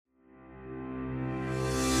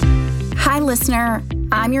listener.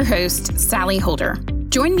 I'm your host, Sally Holder.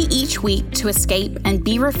 Join me each week to escape and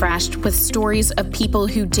be refreshed with stories of people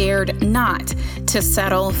who dared not to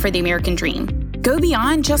settle for the American dream. Go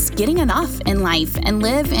beyond just getting enough in life and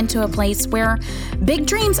live into a place where big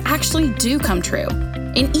dreams actually do come true.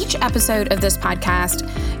 In each episode of this podcast,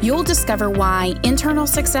 you'll discover why internal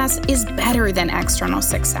success is better than external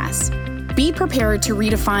success. Be prepared to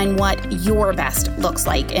redefine what your best looks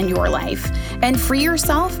like in your life and free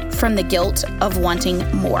yourself from the guilt of wanting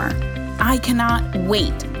more. I cannot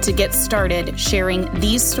wait to get started sharing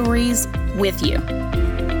these stories with you.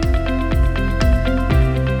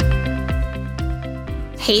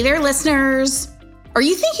 Hey there, listeners. Are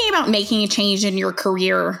you thinking about making a change in your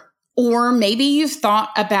career? Or maybe you've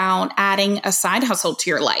thought about adding a side hustle to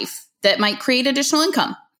your life that might create additional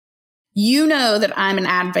income. You know that I'm an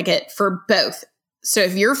advocate for both. So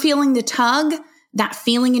if you're feeling the tug, that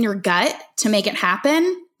feeling in your gut to make it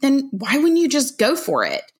happen, then why wouldn't you just go for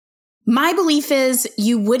it? My belief is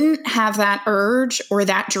you wouldn't have that urge or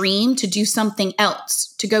that dream to do something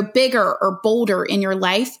else, to go bigger or bolder in your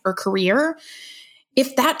life or career,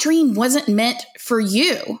 if that dream wasn't meant for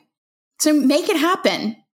you. So make it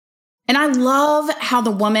happen. And I love how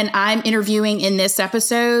the woman I'm interviewing in this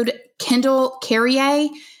episode, Kendall Carrier,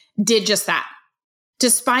 did just that.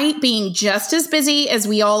 Despite being just as busy as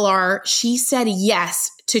we all are, she said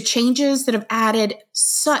yes to changes that have added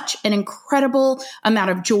such an incredible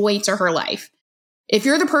amount of joy to her life. If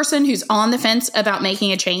you're the person who's on the fence about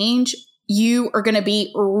making a change, you are going to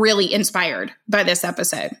be really inspired by this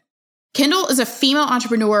episode. Kendall is a female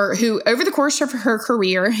entrepreneur who, over the course of her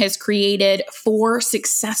career, has created 4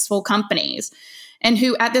 successful companies and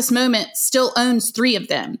who, at this moment, still owns 3 of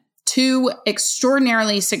them. 2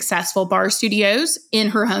 extraordinarily successful bar studios in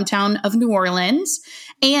her hometown of New Orleans,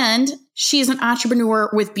 and she's an entrepreneur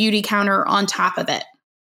with Beautycounter on top of it.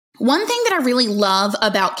 One thing that I really love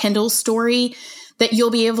about Kendall's story that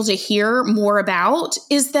you'll be able to hear more about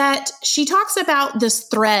is that she talks about this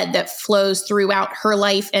thread that flows throughout her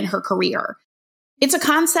life and her career. It's a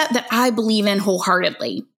concept that I believe in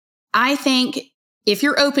wholeheartedly. I think if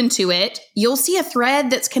you're open to it, you'll see a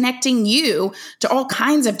thread that's connecting you to all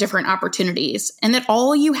kinds of different opportunities, and that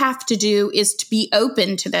all you have to do is to be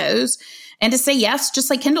open to those and to say yes,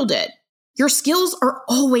 just like Kendall did. Your skills are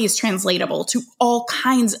always translatable to all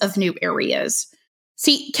kinds of new areas.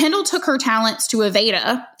 See, Kendall took her talents to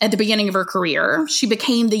Aveda at the beginning of her career. She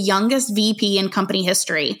became the youngest VP in company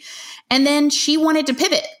history. And then she wanted to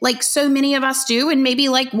pivot, like so many of us do, and maybe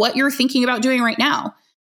like what you're thinking about doing right now.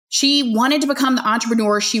 She wanted to become the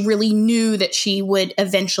entrepreneur she really knew that she would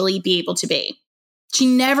eventually be able to be. She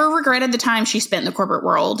never regretted the time she spent in the corporate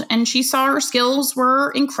world, and she saw her skills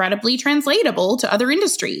were incredibly translatable to other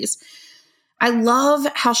industries. I love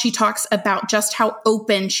how she talks about just how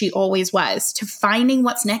open she always was to finding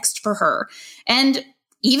what's next for her. And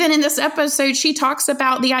even in this episode, she talks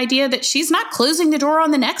about the idea that she's not closing the door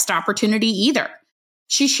on the next opportunity either.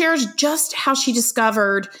 She shares just how she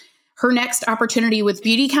discovered her next opportunity with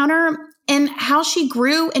Beautycounter and how she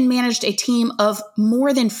grew and managed a team of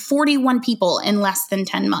more than 41 people in less than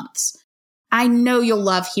 10 months. I know you'll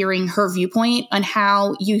love hearing her viewpoint on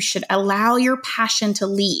how you should allow your passion to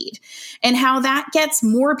lead and how that gets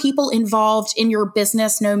more people involved in your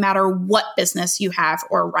business no matter what business you have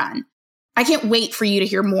or run. I can't wait for you to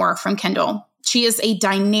hear more from Kendall. She is a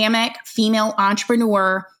dynamic female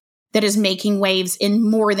entrepreneur that is making waves in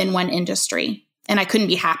more than one industry, and I couldn't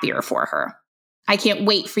be happier for her. I can't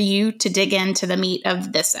wait for you to dig into the meat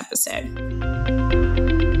of this episode.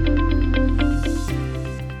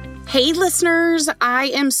 Hey, listeners, I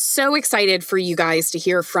am so excited for you guys to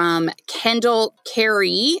hear from Kendall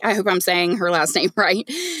Carrier. I hope I'm saying her last name right.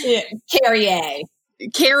 Yeah, Carrier.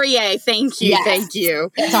 Carrier, thank you, yes, thank you.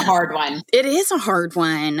 It's a hard one. It is a hard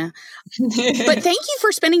one. But thank you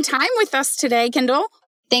for spending time with us today, Kendall.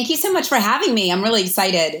 Thank you so much for having me. I'm really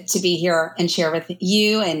excited to be here and share with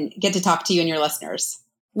you and get to talk to you and your listeners.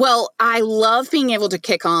 Well, I love being able to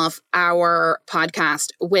kick off our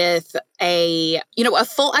podcast with a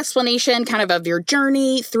full explanation kind of your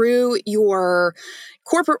journey through your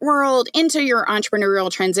corporate world into your entrepreneurial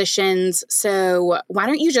transitions. So why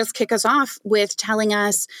don't you just kick us off with telling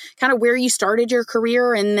us kind of where you started your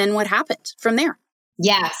career and then what happened from there?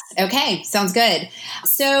 Yes. Okay. Sounds good.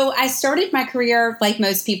 So I started my career like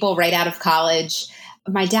most people right out of college.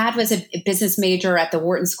 My dad was a business major at the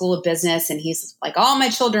Wharton School of Business, and he's like, all my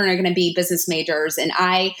children are going to be business majors. And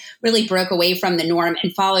I really broke away from the norm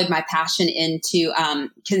and followed my passion into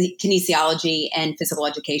kinesiology and physical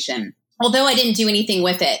education. Although I didn't do anything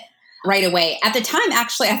with it, right away. At the time,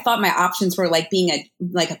 actually, I thought my options were like being a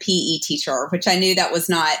PE teacher, which I knew that was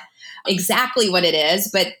not exactly what it is,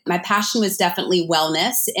 but my passion was definitely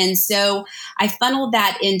wellness. And so I funneled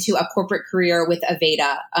that into a corporate career with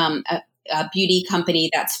Aveda, a beauty company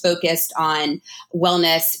that's focused on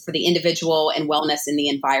wellness for the individual and wellness in the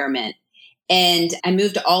environment. And I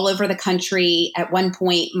moved all over the country. At one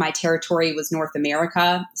point, my territory was North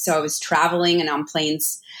America. So I was traveling and on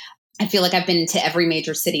planes. I feel like I've been to every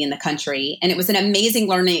major city in the country. And it was an amazing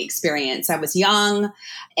learning experience. I was young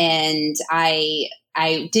and I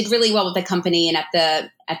did really well with the company. And at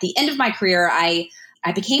the end of my career, I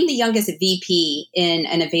became the youngest VP in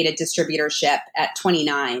an Aveda distributorship at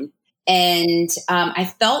 29. And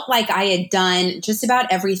I felt like I had done just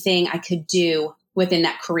about everything I could do within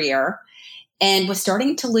that career and was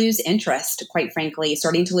starting to lose interest, quite frankly,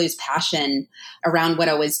 starting to lose passion around what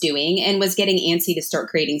I was doing and was getting antsy to start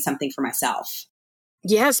creating something for myself.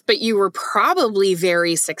 Yes, but you were probably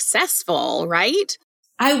very successful, right?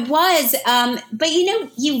 I was, but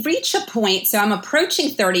you reach a point. So I'm approaching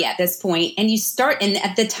 30 at this point, and you start. And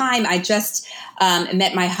at the time, I just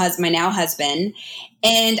met my now husband,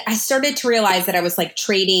 and I started to realize that I was like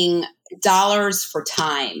trading dollars for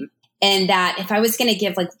time, and that if I was going to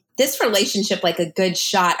give like this relationship like a good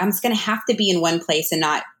shot, I'm just going to have to be in one place and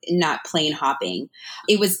not plane hopping.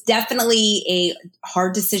 It was definitely a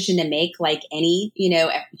hard decision to make, like any,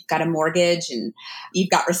 you've got a mortgage and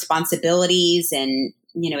you've got responsibilities and,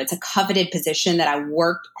 it's a coveted position that I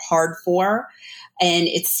worked hard for and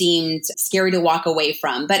it seemed scary to walk away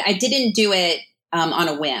from. But I didn't do it on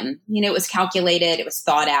a whim. It was calculated, it was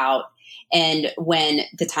thought out. And when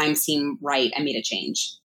the time seemed right, I made a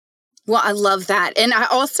change. Well, I love that. And I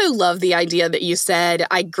also love the idea that you said,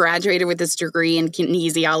 I graduated with this degree in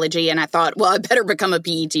kinesiology and I thought, well, I better become a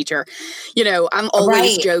PE teacher. I'm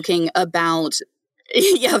always joking about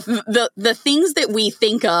the things that we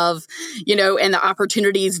think of, and the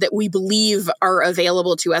opportunities that we believe are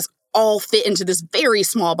available to us all fit into this very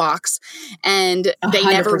small box. And they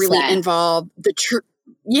 100%. Never really involve the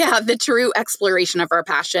true exploration of our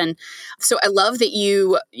passion. So I love that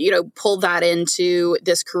you pulled that into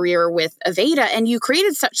this career with Aveda and you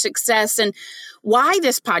created such success. And why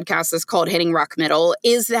this podcast is called Hitting Rock Middle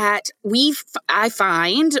is that I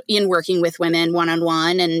find in working with women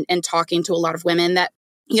one-on-one and talking to a lot of women that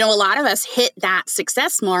a lot of us hit that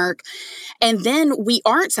success mark and then we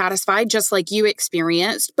aren't satisfied, just like you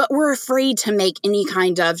experienced, but we're afraid to make any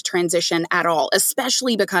kind of transition at all,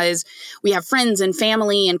 especially because we have friends and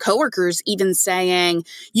family and coworkers even saying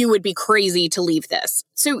you would be crazy to leave this.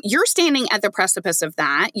 So you're standing at the precipice of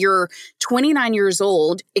that. You're 29 years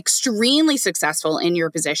old, extremely successful in your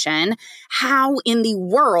position. How in the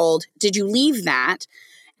world did you leave that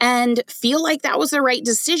and feel like that was the right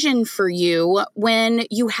decision for you when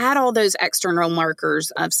you had all those external markers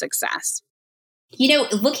of success?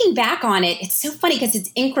 Looking back on it, it's so funny because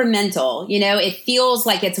it's incremental. It feels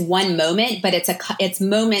like it's one moment, but it's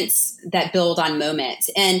moments that build on moments.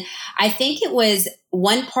 And I think it was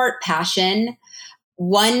one part passion,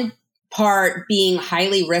 one part being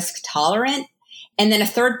highly risk tolerant, and then a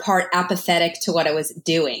third part apathetic to what I was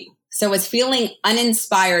doing. So I was feeling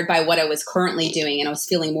uninspired by what I was currently doing, and I was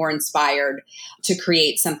feeling more inspired to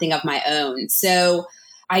create something of my own. So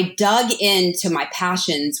I dug into my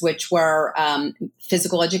passions, which were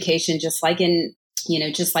physical education, just like in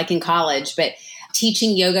college, but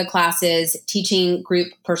teaching yoga classes, teaching group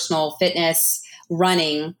personal fitness,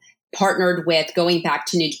 running, partnered with going back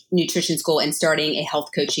to nutrition school and starting a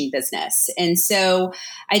health coaching business. And so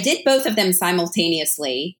I did both of them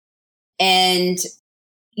simultaneously. And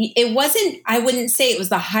I wouldn't say it was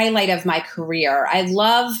the highlight of my career. I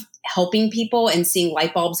love helping people and seeing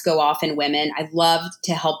light bulbs go off in women. I love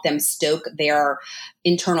to help them stoke their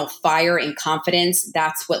internal fire and confidence.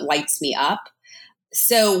 That's what lights me up.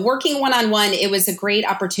 So working one-on-one, it was a great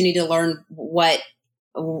opportunity to learn what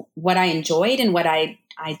I enjoyed and what I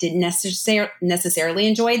didn't necessarily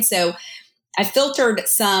enjoyed. So I took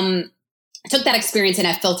that experience and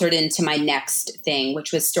I filtered into my next thing,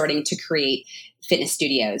 which was starting to create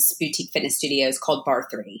boutique fitness studios called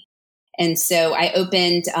Barre3. And so I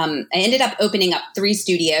ended up opening up 3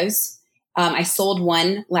 studios. I sold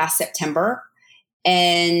one last September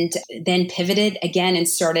and then pivoted again and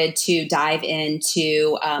started to dive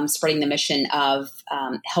into spreading the mission of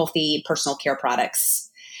healthy personal care products.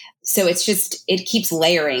 So it keeps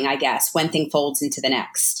layering, I guess. One thing folds into the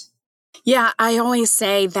next. Yeah, I always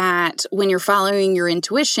say that when you're following your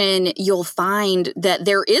intuition, you'll find that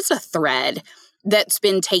there is a thread that's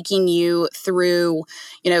been taking you through,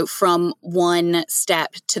 from one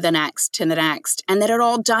step to the next, and that it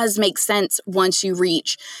all does make sense once you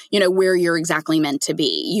reach, where you're exactly meant to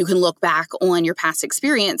be. You can look back on your past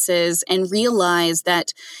experiences and realize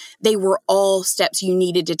that they were all steps you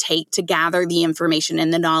needed to take to gather the information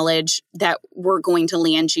and the knowledge that were going to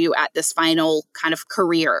land you at this final kind of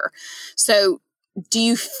career. So do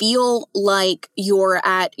you feel like you're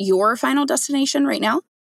at your final destination right now?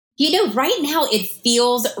 Right now it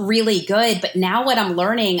feels really good, but now what I'm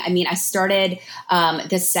learning, I started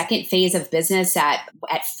the second phase of business at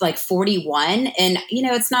like 41, and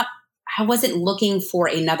I wasn't looking for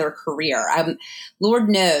another career. Lord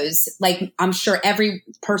knows, like I'm sure every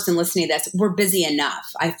person listening to this, we're busy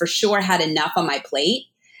enough. I for sure had enough on my plate.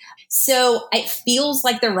 So it feels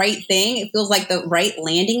like the right thing. It feels like the right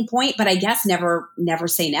landing point, but I guess never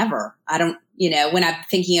say never. I don't, when I'm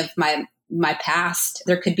thinking of my past,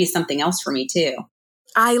 there could be something else for me too.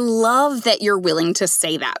 I love that you're willing to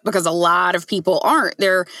say that, because a lot of people aren't.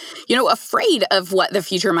 They're, afraid of what the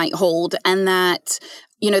future might hold, and that,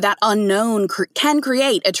 that unknown can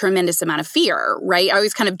create a tremendous amount of fear, right? I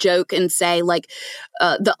always kind of joke and say, like,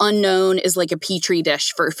 the unknown is like a petri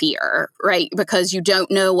dish for fear, right? Because you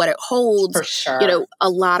don't know what it holds. For sure. A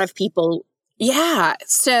lot of people. Yeah.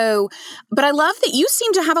 So, but I love that you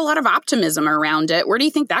seem to have a lot of optimism around it. Where do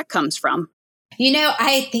you think that comes from?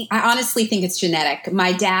 I honestly think it's genetic.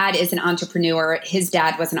 My dad is an entrepreneur. His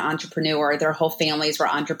dad was an entrepreneur. Their whole families were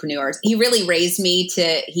entrepreneurs. He really raised me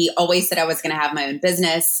he always said I was going to have my own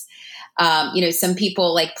business. Some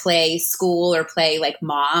people like play school or play like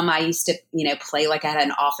mom. I used to, play like I had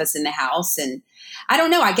an office in the house. And I don't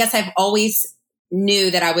know, I guess I've always knew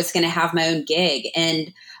that I was going to have my own gig.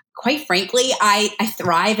 And quite frankly, I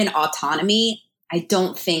thrive in autonomy. I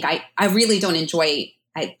really don't enjoy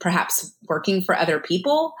perhaps working for other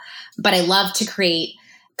people, but I love to create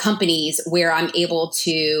companies where I'm able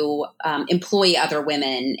to employ other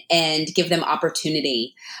women and give them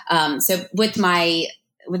opportunity. So with my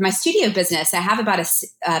studio business, I have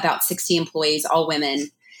about 60 employees, all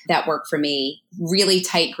women that work for me. Really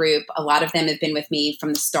tight group. A lot of them have been with me from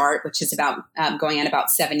the start, which is about going on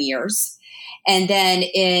about 7 years. And then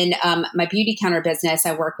in my Beautycounter business,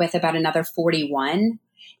 I work with about another 41,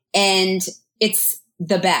 and it's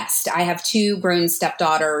the best. I have 2 grown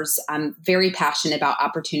stepdaughters. I'm very passionate about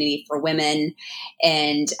opportunity for women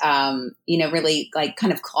and, really like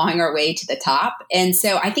kind of clawing our way to the top. And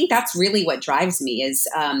so I think that's really what drives me is,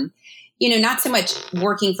 not so much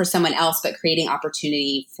working for someone else, but creating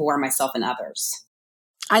opportunity for myself and others.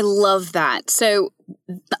 I love that. So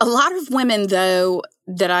a lot of women, though,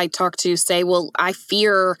 that I talk to say, well, I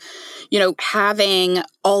fear, having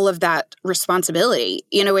all of that responsibility.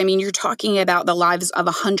 You're talking about the lives of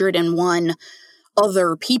 101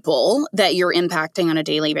 other people that you're impacting on a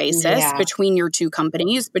daily basis between your 2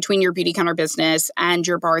 companies, between your Beautycounter business and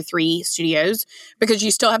your Barre3 studios, because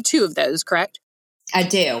you still have 2 of those, correct? I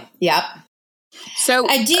do. Yep. So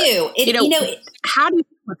I do. How do you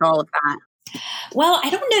deal with all of that? Well, I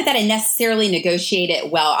don't know that I necessarily negotiate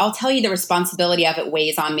it well. I'll tell you the responsibility of it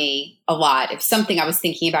weighs on me a lot. It's something I was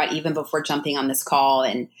thinking about even before jumping on this call.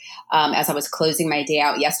 And as I was closing my day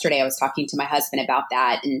out yesterday, I was talking to my husband about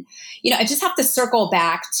that. And, I just have to circle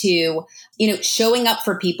back to, showing up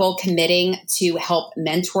for people, committing to help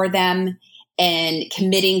mentor them and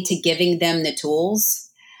committing to giving them the tools.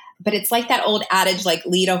 But it's like that old adage, like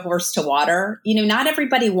lead a horse to water. Not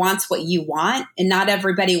everybody wants what you want, and not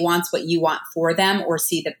everybody wants what you want for them or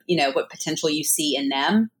see what potential you see in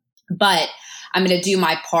them. But I'm going to do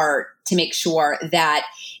my part to make sure that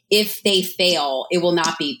if they fail, it will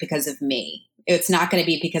not be because of me. It's not going to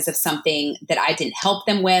be because of something that I didn't help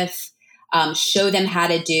them with, show them how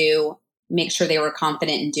to do, make sure they were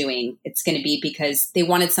confident in doing. It's going to be because they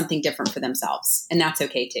wanted something different for themselves. And that's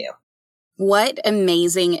okay too. What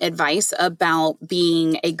amazing advice about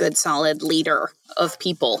being a good, solid leader of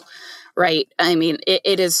people, right?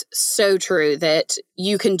 It is so true that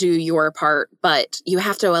you can do your part, but you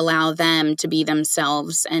have to allow them to be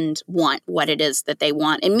themselves and want what it is that they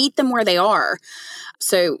want and meet them where they are.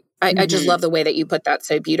 So I just love the way that you put that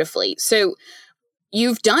so beautifully. So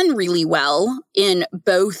you've done really well in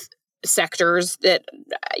both sectors, that,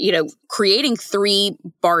 creating 3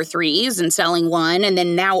 Barre3s and selling 1, and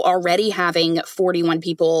then now already having 41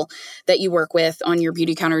 people that you work with on your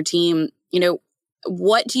Beautycounter team.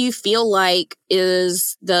 What do you feel like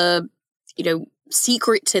is the,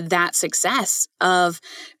 secret to that success of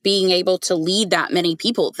being able to lead that many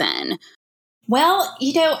people then? Well,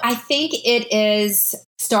 I think it is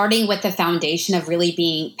starting with the foundation of really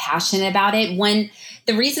being passionate about it.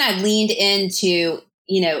 The reason I leaned into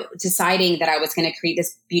deciding that I was going to create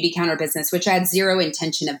this Beautycounter business, which I had zero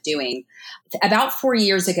intention of doing. About 4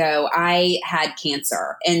 years ago, I had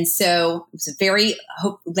cancer. And so it was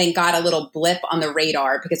thank God, a little blip on the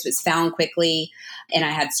radar because it was found quickly and I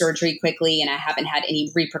had surgery quickly and I haven't had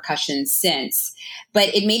any repercussions since.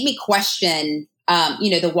 But it made me question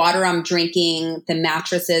the water I'm drinking, the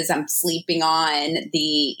mattresses I'm sleeping on,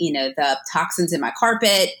 the toxins in my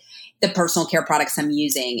carpet, the personal care products I'm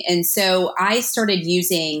using. And so I started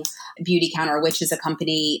using Beautycounter, which is a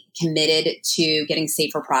company committed to getting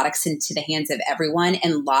safer products into the hands of everyone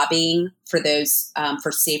and lobbying for those,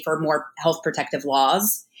 for safer, more health protective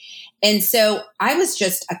laws. And so I was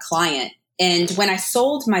just a client. And when I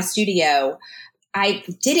sold my studio, I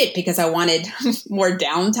did it because I wanted more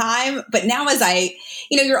downtime. But now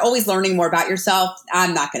you're always learning more about yourself.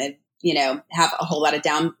 I'm not going to, have a whole lot of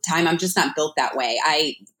downtime. I'm just not built that way.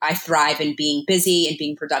 I thrive in being busy and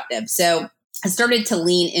being productive. So I started to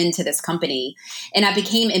lean into this company and I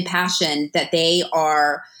became impassioned that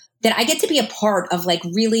I get to be a part of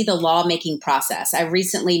really the lawmaking process. I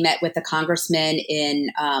recently met with a congressman in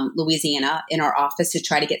Louisiana in our office to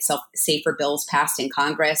try to get safer bills passed in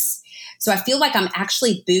Congress. So I feel like I'm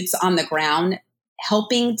actually boots on the ground,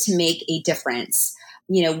 helping to make a difference,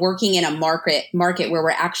 working in a market where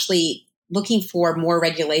we're actually looking for more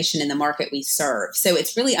regulation in the market we serve. So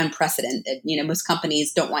it's really unprecedented. Most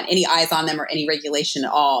companies don't want any eyes on them or any regulation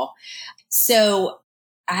at all. So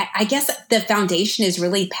I guess the foundation is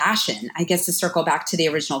really passion. I guess to circle back to the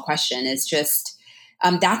original question is just,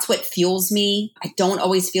 that's what fuels me. I don't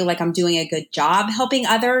always feel like I'm doing a good job helping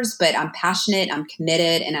others, but I'm passionate, I'm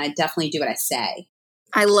committed, and I definitely do what I say.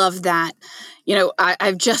 I love that.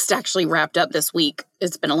 I've just actually wrapped up this week.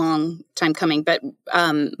 It's been a long time coming, but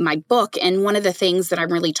my book. And one of the things that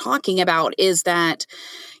I'm really talking about is that,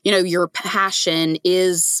 your passion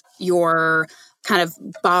is your kind of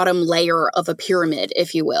bottom layer of a pyramid,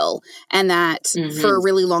 if you will. And that for a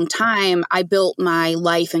really long time, I built my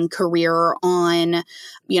life and career on, a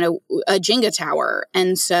Jenga tower.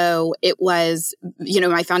 And so it was,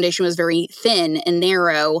 my foundation was very thin and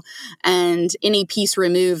narrow, and any piece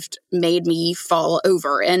removed made me fall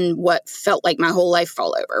over and what felt like my whole life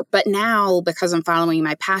fall over. But now, because I'm following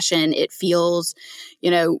my passion, it feels,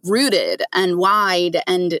 rooted and wide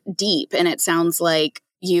and deep. And it sounds like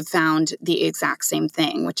you've found the exact same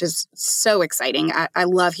thing, which is so exciting. I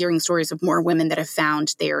love hearing stories of more women that have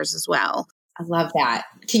found theirs as well. I love that.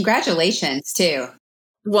 Congratulations, too.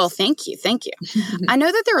 Well, thank you. Thank you. I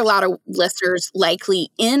know that there are a lot of listeners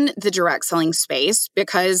likely in the direct selling space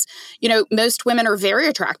because, most women are very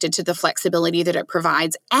attracted to the flexibility that it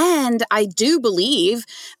provides. And I do believe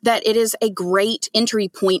that it is a great entry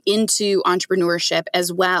point into entrepreneurship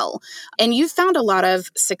as well. And you've found a lot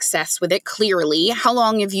of success with it, clearly. How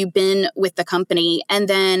long have you been with the company? And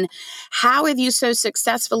then how have you so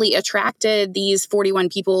successfully attracted these 41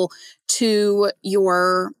 people to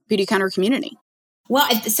your Beautycounter community? Well,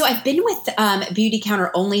 so I've been with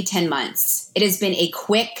Beautycounter only 10 months. It has been a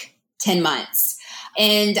quick 10 months.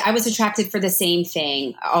 And I was attracted for the same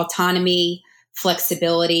thing, autonomy,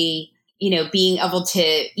 flexibility, being able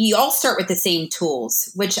to, you all start with the same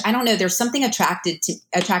tools, which I don't know, there's something attractive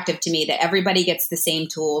to me that everybody gets the same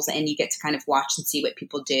tools and you get to kind of watch and see what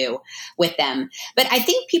people do with them. But I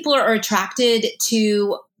think people are attracted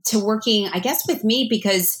to working, I guess, with me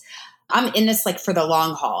because I'm in this for the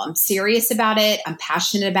long haul. I'm serious about it. I'm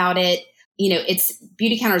passionate about it.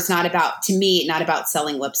 Beautycounter is not about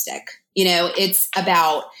selling lipstick. It's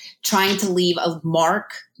about trying to leave a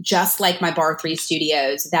mark, just like my Barre3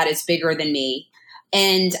 Studios, that is bigger than me.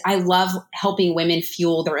 And I love helping women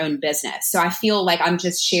fuel their own business. So I feel like I'm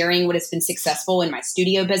just sharing what has been successful in my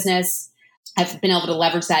studio business. I've been able to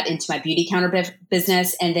leverage that into my Beautycounter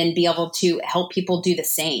business and then be able to help people do the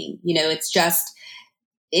same.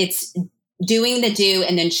 It's doing the do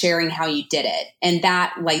and then sharing how you did it. And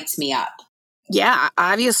that lights me up. Yeah,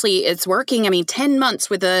 obviously it's working. 10 months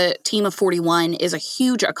with a team of 41 is a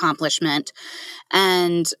huge accomplishment.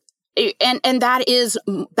 And that is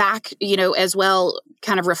back, as well,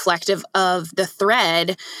 kind of reflective of the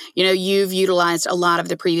thread. You've utilized a lot of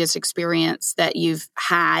the previous experience that you've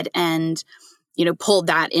had and, pulled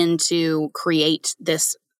that into create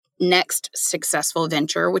this next successful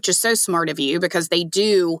venture, which is so smart of you because they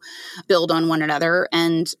do build on one another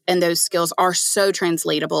and those skills are so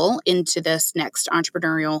translatable into this next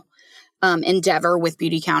entrepreneurial endeavor with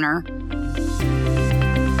Beautycounter.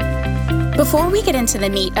 Before we get into the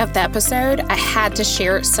meat of the episode, I had to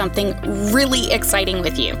share something really exciting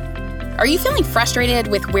with you. Are you feeling frustrated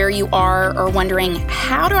with where you are or wondering,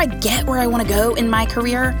 how do I get where I want to go in my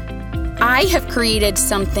career? I have created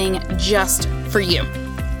something just for you.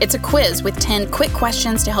 It's a quiz with 10 quick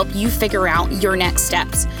questions to help you figure out your next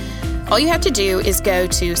steps. All you have to do is go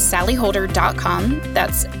to sallyholder.com,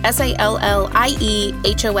 that's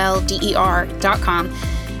SALLIEHOLDER.com,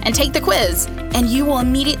 and take the quiz, and you will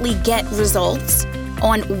immediately get results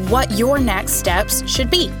on what your next steps should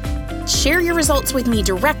be. Share your results with me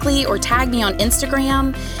directly or tag me on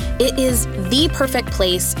Instagram. It is the perfect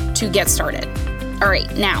place to get started. All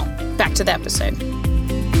right, now back to the episode.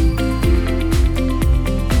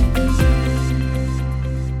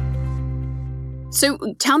 So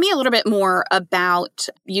tell me a little bit more about,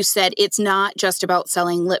 you said it's not just about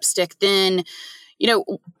selling lipstick. Then,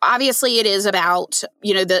 obviously it is about,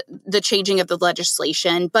 the changing of the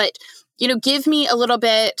legislation, but, give me a little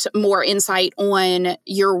bit more insight on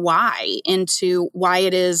your why into why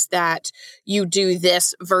it is that you do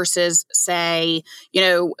this versus, say,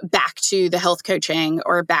 back to the health coaching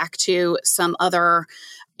or back to some other,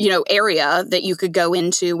 area that you could go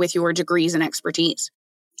into with your degrees and expertise.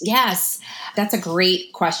 Yes, that's a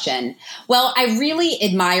great question. Well, I really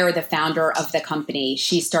admire the founder of the company.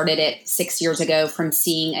 She started it 6 years ago from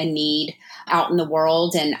seeing a need out in the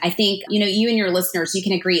world. And I think, you and your listeners, you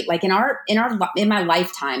can agree, like in my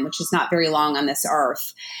lifetime, which is not very long on this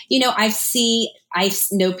earth, I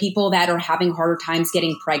know people that are having harder times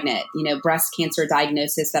getting pregnant, breast cancer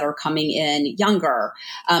diagnosis that are coming in younger.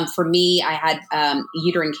 For me, I had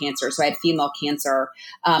uterine cancer. So I had female cancer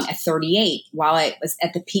at 38 while I was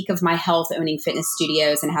at the peak of my health, owning fitness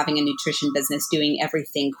studios and having a nutrition business, doing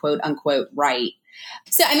everything, quote unquote, right.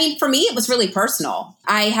 So, for me, it was really personal.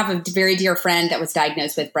 I have a very dear friend that was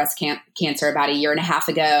diagnosed with breast cancer about a year and a half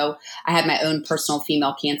ago. I had my own personal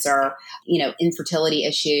female cancer, infertility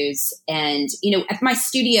issues. And, at my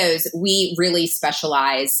studios, we really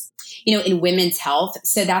specialize, in women's health.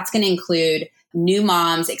 So that's going to include new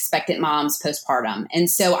moms, expectant moms, postpartum. And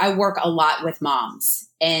so I work a lot with moms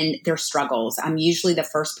and their struggles. I'm usually the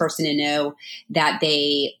first person to know that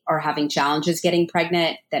they are having challenges getting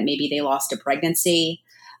pregnant, that maybe they lost a pregnancy.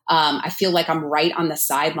 I feel like I'm right on the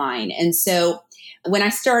sideline. And so when I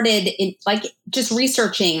started just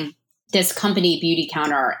researching this company, Beauty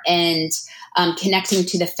Counter, and connecting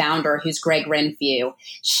to the founder, who's Greg Renfrew,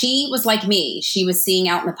 she was like me. She was seeing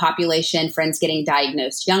out in the population, friends getting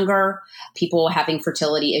diagnosed younger, people having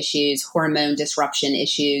fertility issues, hormone disruption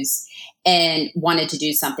issues, and wanted to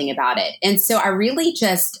do something about it. And so I really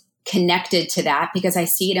just connected to that because I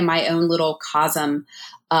see it in my own little cosm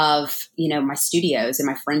of, my studios and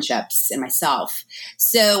my friendships and myself.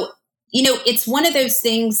 So, it's one of those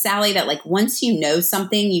things, Sally, that once you know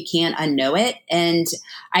something, you can't unknow it. And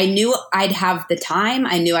I knew I'd have the time.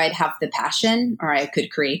 I knew I'd have the passion, or I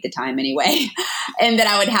could create the time anyway, and that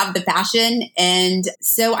I would have the passion. And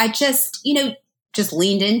so I just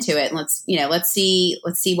leaned into it. And let's see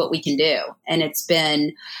what we can do. And it's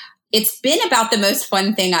been about the most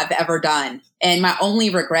fun thing I've ever done. And my only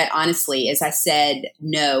regret, honestly, is I said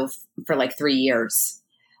no for 3 years.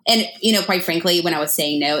 And, quite frankly, when I was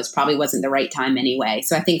saying no, it probably wasn't the right time anyway.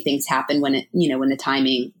 So I think things happen when the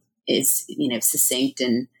timing is, succinct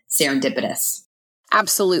and serendipitous.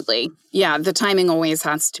 Absolutely. Yeah. The timing always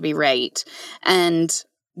has to be right. And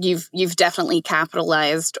you've definitely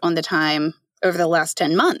capitalized on the time over the last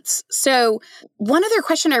 10 months. So one other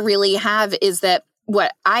question I really have is that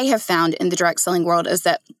what I have found in the direct selling world is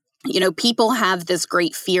that, people have this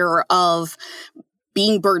great fear of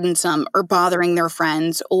being burdensome or bothering their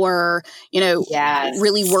friends or, Yes.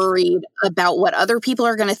 really worried about what other people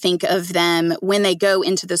are going to think of them when they go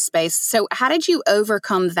into the space. So how did you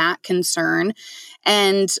overcome that concern?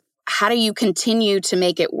 And how do you continue to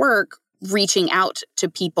make it work, reaching out to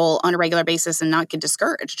people on a regular basis and not get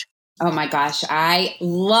discouraged? Oh my gosh, I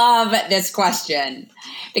love this question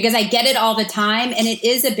because I get it all the time and it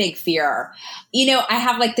is a big fear. I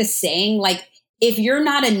have this saying, if you're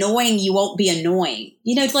not annoying, you won't be annoying.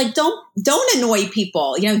 Don't annoy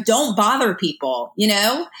people, don't bother people,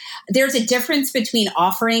 There's a difference between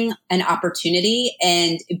offering an opportunity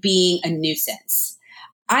and being a nuisance.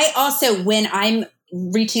 I also, when I'm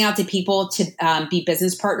reaching out to people to be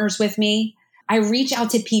business partners with me, I reach out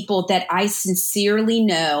to people that I sincerely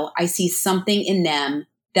know I see something in them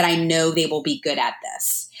that I know they will be good at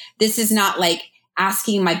this. This is not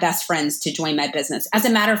asking my best friends to join my business. As a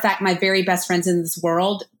matter of fact, my very best friends in this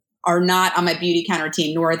world are not on my Beauty Counter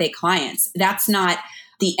team, nor are they clients. That's not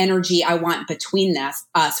the energy I want between us,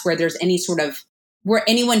 where there's any where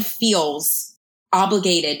anyone feels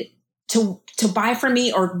obligated to buy from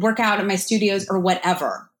me or work out at my studios or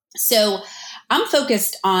whatever. So I'm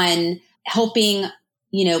focused on helping,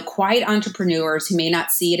 quiet entrepreneurs who may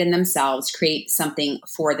not see it in themselves create something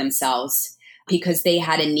for themselves because they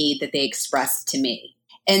had a need that they expressed to me.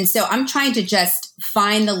 And so I'm trying to just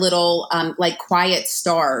find the little like quiet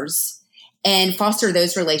stars and foster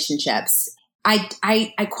those relationships.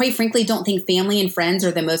 I quite frankly don't think family and friends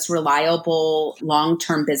are the most reliable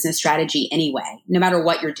long-term business strategy anyway, no matter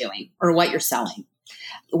what you're doing or what you're selling.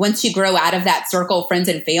 Once you grow out of that circle of friends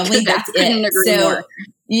and family, that's it. So,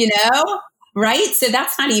 right? So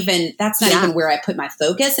that's not even where I put my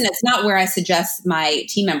focus. And it's not where I suggest my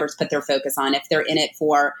team members put their focus on if they're in it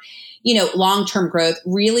for, long-term growth,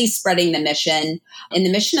 really spreading the mission. And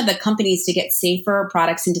the mission of the company is to get safer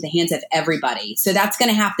products into the hands of everybody. So that's going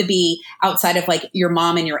to have to be outside of like your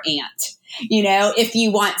mom and your aunt, if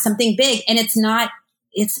you want something big. And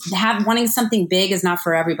wanting something big is not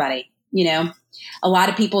for everybody. A lot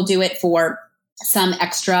of people do it for some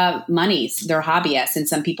extra monies. They're hobbyists, and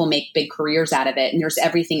some people make big careers out of it. And there's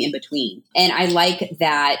everything in between. And I like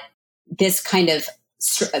that this kind of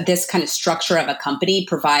structure of a company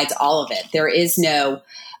provides all of it. There is no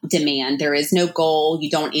demand. There is no goal. You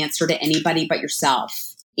don't answer to anybody but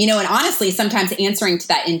yourself. And honestly, sometimes answering to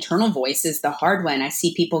that internal voice is the hard one. I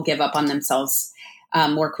see people give up on themselves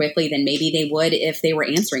more quickly than maybe they would if they were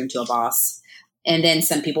answering to a boss. And then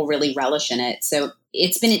some people really relish in it. So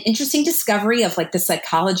it's been an interesting discovery of like the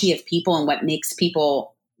psychology of people and what makes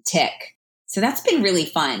people tick. So that's been really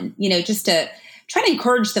fun, just to try to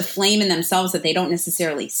encourage the flame in themselves that they don't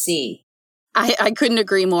necessarily see. I couldn't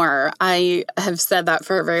agree more. I have said that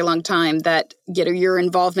for a very long time, that your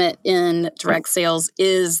involvement in direct sales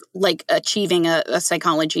is like achieving a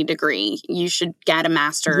psychology degree. You should get a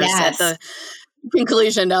master's at the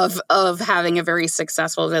conclusion of having a very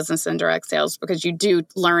successful business in direct sales, because you do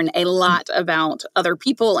learn a lot about other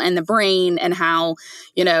people and the brain and how,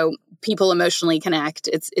 people emotionally connect.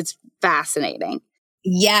 It's fascinating.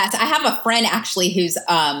 Yes, I have a friend actually who's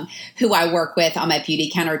who I work with on my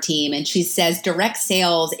Beautycounter team, and she says direct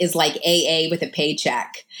sales is like AA with a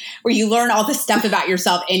paycheck, where you learn all this stuff about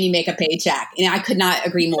yourself and you make a paycheck. And I could not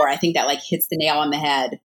agree more. I think that like hits the nail on the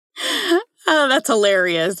head. Oh, that's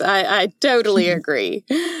hilarious. I totally agree.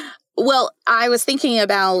 Well, I was thinking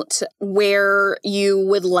about where you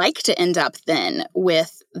would like to end up then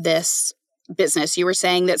with this business. You were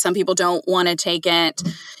saying that some people don't want to take it,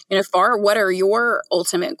 far. What are your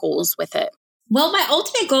ultimate goals with it? Well, my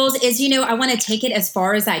ultimate goals is, I want to take it as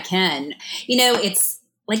far as I can. It's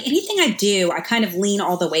like anything I do, I kind of lean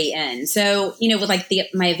all the way in. So, with like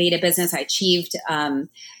my Aveda business, I achieved,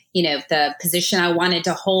 the position I wanted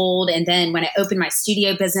to hold. And then when I opened my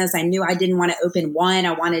studio business, I knew I didn't want to open one.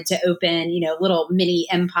 I wanted to open, a little mini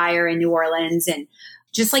empire in New Orleans. And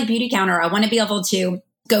just like Beautycounter, I want to be able to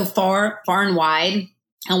go far and wide.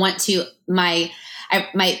 I want to, my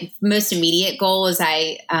most immediate goal is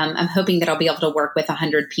I'm hoping that I'll be able to work with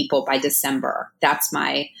 100 people by December. That's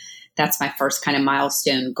my first kind of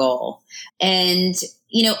milestone goal. And,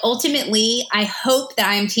 ultimately I hope that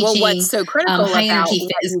I am teaching what's so critical high about energy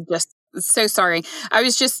fitness. So sorry. I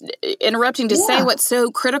was just interrupting to say what's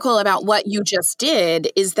so critical about what you just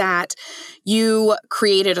did is that you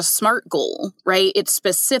created a SMART goal, right? It's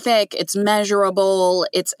specific, it's measurable,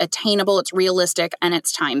 it's attainable, it's realistic, and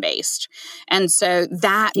it's time-based. And so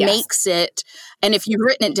that makes it, and if you've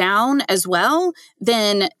written it down as well,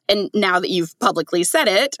 then, and now that you've publicly said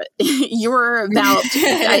it, you're about,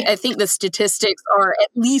 I think the statistics are at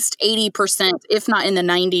least 80%, if not in the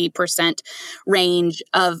 90% range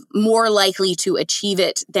of more likely to achieve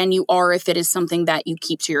it than you are if it is something that you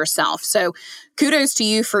keep to yourself. So kudos to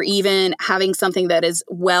you for even having something that is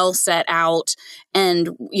well set out and,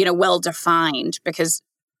 well defined, because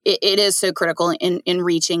it is so critical in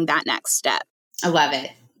reaching that next step. I love it.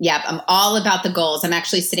 Yep. I'm all about the goals. I'm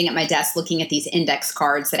actually sitting at my desk looking at these index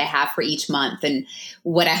cards that I have for each month and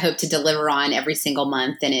what I hope to deliver on every single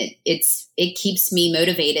month. And it keeps me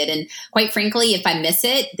motivated. And quite frankly, if I miss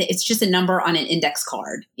it, it's just a number on an index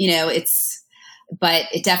card. But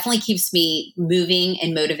it definitely keeps me moving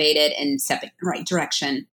and motivated and stepping in the right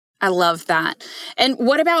direction. I love that. And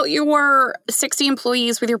what about your 60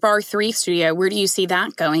 employees with your Bar 3 studio? Where do you see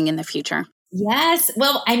that going in the future? Yes.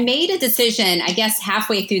 Well, I made a decision, I guess,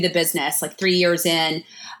 halfway through the business, like 3 years in,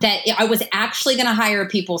 that I was actually going to hire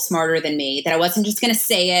people smarter than me, that I wasn't just going to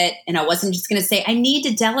say it. And I wasn't just going to say, I need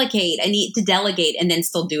to delegate and then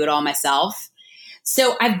still do it all myself.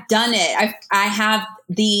 So I've done it. I have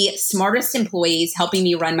the smartest employees helping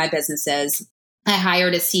me run my businesses. I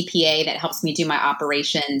hired a CPA that helps me do my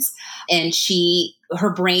operations, and her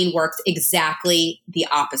brain works exactly the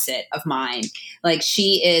opposite of mine. Like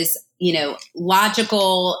she is,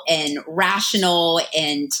 logical and rational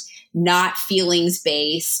and not feelings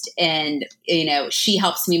based. And, she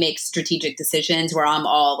helps me make strategic decisions where I'm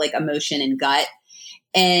all like emotion and gut.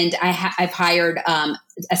 And I've hired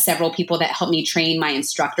several people that help me train my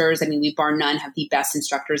instructors. I mean, we bar none have the best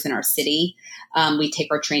instructors in our city. We take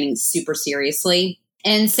our training super seriously.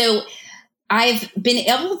 And so I've been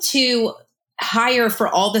able to hire for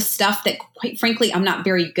all the stuff that, quite frankly, I'm not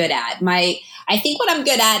very good at. I think what I'm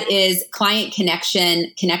good at is client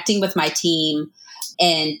connection, connecting with my team,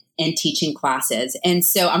 and teaching classes. And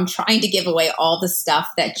so I'm trying to give away all the stuff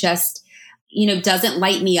that just, doesn't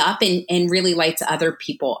light me up and really lights other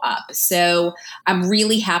people up. So I'm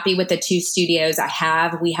really happy with the 2 studios I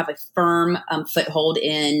have. We have a firm foothold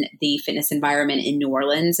in the fitness environment in New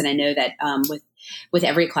Orleans. And I know that with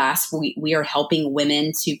every class, we are helping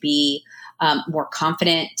women to be more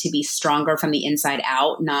confident, to be stronger from the inside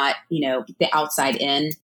out, not, the outside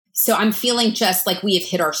in. So I'm feeling just like we have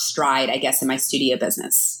hit our stride, I guess, in my studio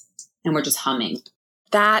business, and we're just humming.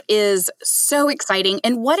 That is so exciting.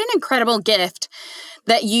 And what an incredible gift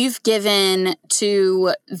that you've given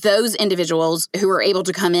to those individuals who are able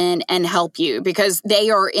to come in and help you, because they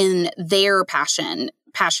are in their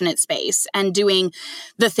passionate space and doing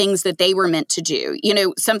the things that they were meant to do.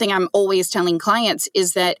 Something I'm always telling clients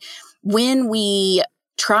is that when we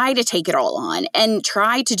try to take it all on and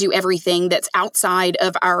try to do everything that's outside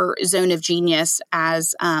of our zone of genius,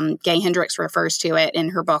 as Gay Hendricks refers to it in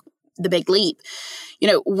her book, The Big Leap.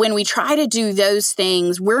 When we try to do those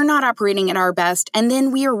things, we're not operating at our best. And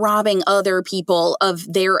then we are robbing other people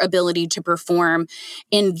of their ability to perform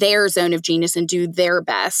in their zone of genius and do their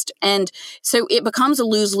best. And so it becomes a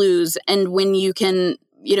lose-lose. And when you can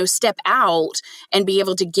step out and be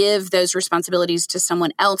able to give those responsibilities to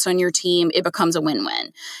someone else on your team, it becomes a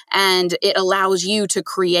win-win. And it allows you to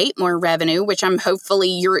create more revenue, which hopefully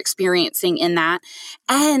you're experiencing in that,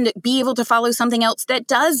 and be able to follow something else that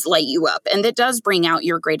does light you up and that does bring out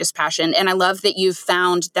your greatest passion. And I love that you've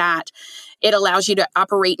found that it allows you to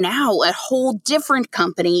operate now a whole different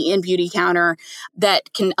company in Beautycounter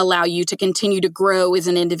that can allow you to continue to grow as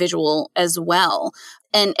an individual as well.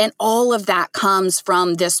 And all of that comes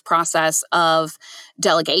from this process of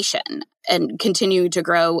delegation and continue to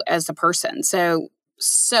grow as a person. So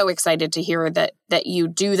excited to hear that you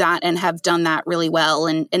do that and have done that really well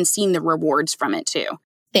and seen the rewards from it too.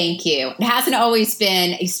 Thank you. It hasn't always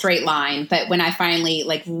been a straight line, but when I finally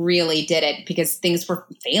really did it, because things were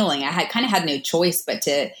failing, I had no choice but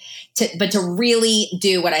to really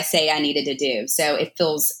do what I say I needed to do. So it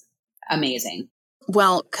feels amazing.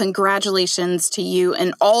 Well, congratulations to you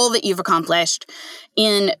and all that you've accomplished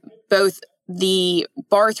in both the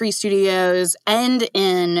Bar 3 Studios and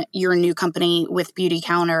in your new company with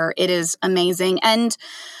Beautycounter. It is amazing. And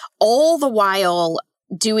all the while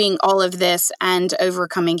doing all of this and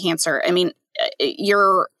overcoming cancer. I mean,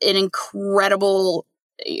 you're an incredible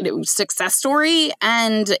success story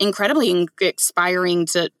and incredibly inspiring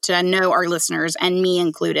to know our listeners, and me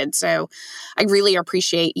included. So I really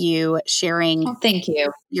appreciate you sharing thank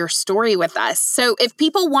you. Your story with us. So if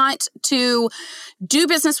people want to do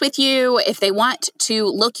business with you, if they want to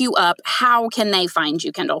look you up, how can they find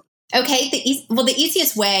you, Kendall? Okay. The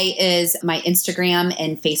easiest way is my Instagram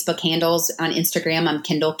and Facebook handles. On Instagram, I'm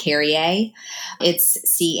Kendall Carriere. It's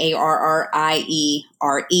Carriere.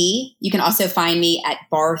 You can also find me at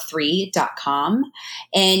bar3.com,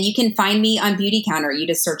 and you can find me on Beautycounter. You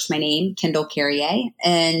just search my name, Kendall Carriere.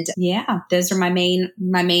 And yeah, those are my main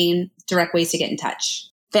direct ways to get in touch.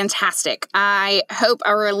 Fantastic. I hope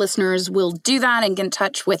our listeners will do that and get in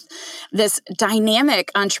touch with this dynamic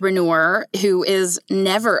entrepreneur who is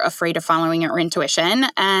never afraid of following her intuition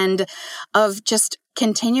and of just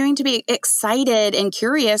continuing to be excited and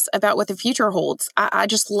curious about what the future holds. I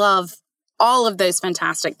just love all of those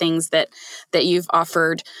fantastic things that you've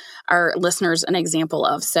offered our listeners an example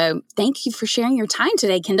of. So thank you for sharing your time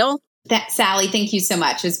today, Kendall. Sally, thank you so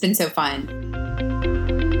much. It's been so fun.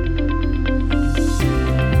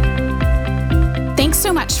 Thanks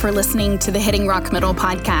so much for listening to the Hitting Rock Middle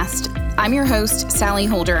podcast. I'm your host, Sally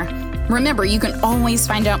Holder. Remember, you can always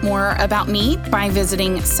find out more about me by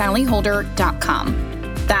visiting sallyholder.com.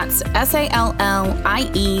 That's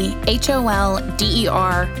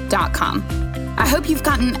SALLIEHOLDER.com. I hope you've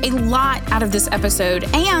gotten a lot out of this episode,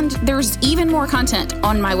 and there's even more content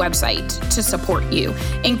on my website to support you,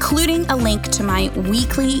 including a link to my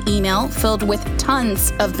weekly email filled with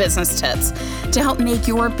tons of business tips to help make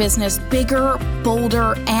your business bigger,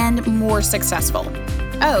 bolder, and more successful.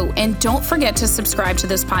 Oh, and don't forget to subscribe to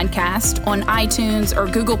this podcast on iTunes or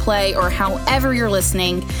Google Play or however you're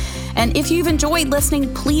listening. And if you've enjoyed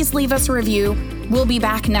listening, please leave us a review. We'll be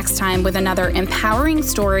back next time with another empowering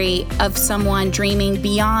story of someone dreaming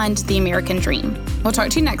beyond the American dream. We'll talk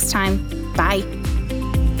to you next time. Bye.